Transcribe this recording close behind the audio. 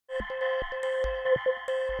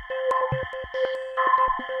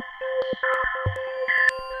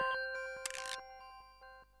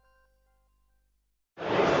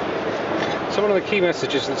So one of the key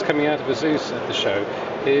messages that's coming out of ASUS at the show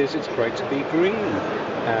is it's great to be green.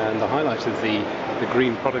 And the highlight of the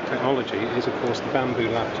green product technology is, of course, the bamboo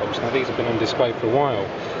laptops. Now, these have been on display for a while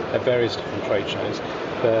at various different trade shows,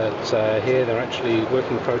 but here they're actually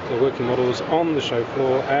working models on the show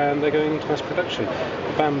floor, and they're going into mass production.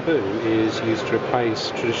 The bamboo is used to replace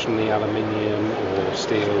traditionally aluminium or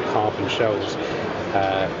steel, carbon shells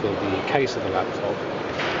for the case of the laptop.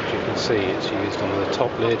 As you can see, it's used on the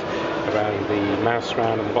top lid, around the mouse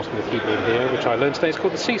round and the bottom of the keyboard here, which I learned today is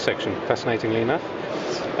called the C section, fascinatingly enough.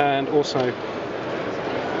 And also,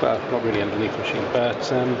 well, not really underneath the machine, but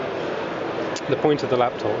the point of the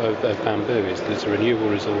laptop of bamboo is that it's a renewable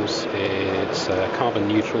resource, it's carbon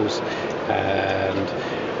neutrals, and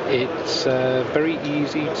it's very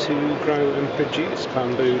easy to grow and produce.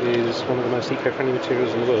 Bamboo is one of the most eco-friendly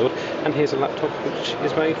materials in the world, and here's a laptop which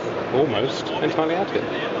is made almost entirely out of it.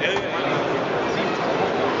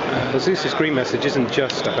 ASUS Green message isn't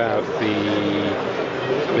just about the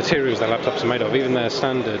materials that laptops are made of, even their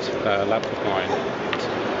standard laptop line.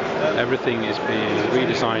 Everything is being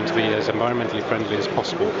redesigned to be as environmentally friendly as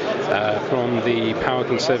possible. From the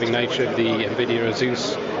power-conserving nature of the NVIDIA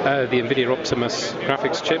Optimus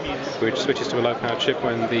graphics chip, which switches to a low-power chip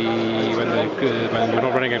when we're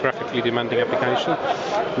not running a graphically demanding application,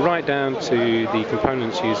 right down to the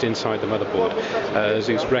components used inside the motherboard.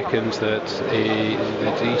 ASUS reckons that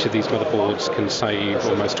each of these motherboards can save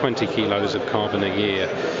almost 20 kilos of carbon a year,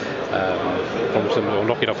 or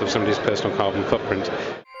knock it off of somebody's personal carbon footprint.